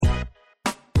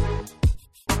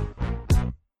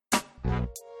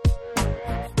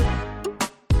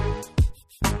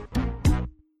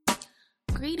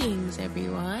Greetings,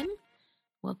 everyone.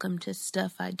 Welcome to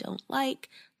Stuff I Don't Like.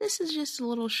 This is just a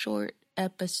little short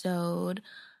episode.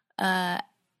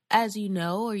 As you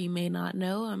know, or you may not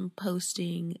know, I'm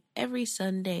posting every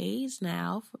Sundays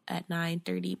now at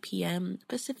 9:30 p.m.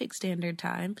 Pacific Standard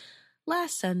Time.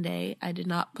 Last Sunday, I did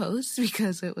not post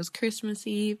because it was Christmas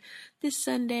Eve. This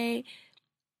Sunday,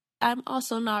 I'm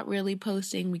also not really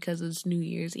posting because it's New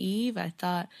Year's Eve. I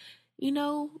thought,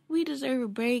 we deserve a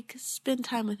break. Spend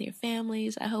time with your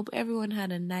families. I hope everyone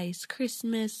had a nice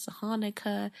Christmas,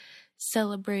 Hanukkah,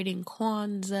 celebrating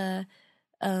Kwanzaa,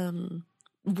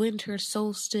 winter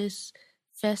solstice,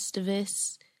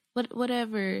 Festivus,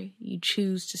 whatever you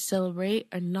choose to celebrate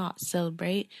or not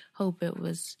celebrate. Hope it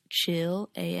was chill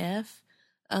AF.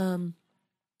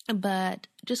 But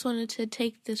just wanted to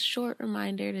take this short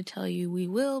reminder to tell you we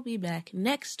will be back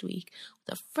next week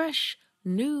with a fresh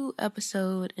new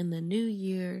episode in the new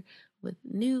year with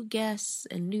new guests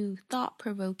and new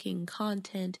thought-provoking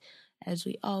content as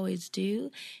we always do.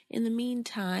 In the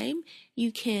meantime,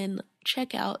 you can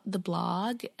check out the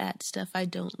blog at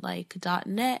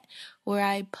stuffidon'tlike.net where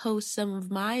I post some of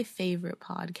my favorite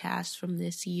podcasts from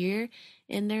this year,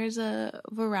 and there's a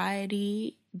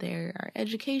variety. There are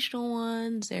educational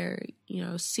ones, there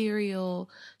are,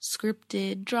 serial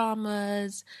scripted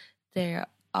dramas, there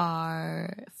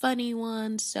are funny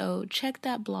ones, so check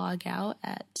that blog out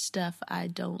at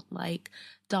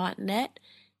stuffidon'tlike.net,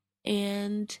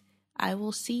 and I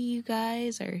will see you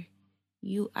guys, I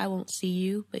won't see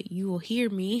you, but you will hear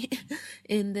me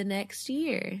in the next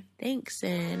year. Thanks,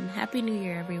 and Happy New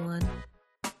Year, everyone.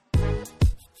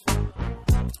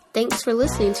 Thanks for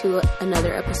listening to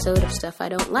another episode of Stuff I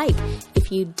Don't Like.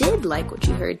 If you did like what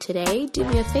you heard today, do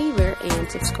me a favor and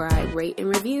subscribe, rate, and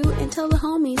review, and tell the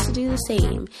homies to do the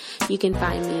same. You can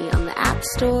find me on the App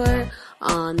Store,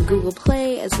 on Google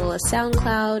Play, as well as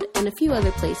SoundCloud, and a few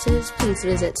other places. Please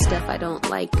visit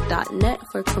stuffidon'tlike.net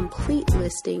for a complete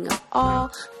listing of all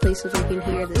places you can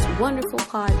hear this wonderful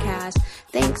podcast.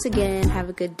 Thanks again. Have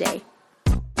a good day.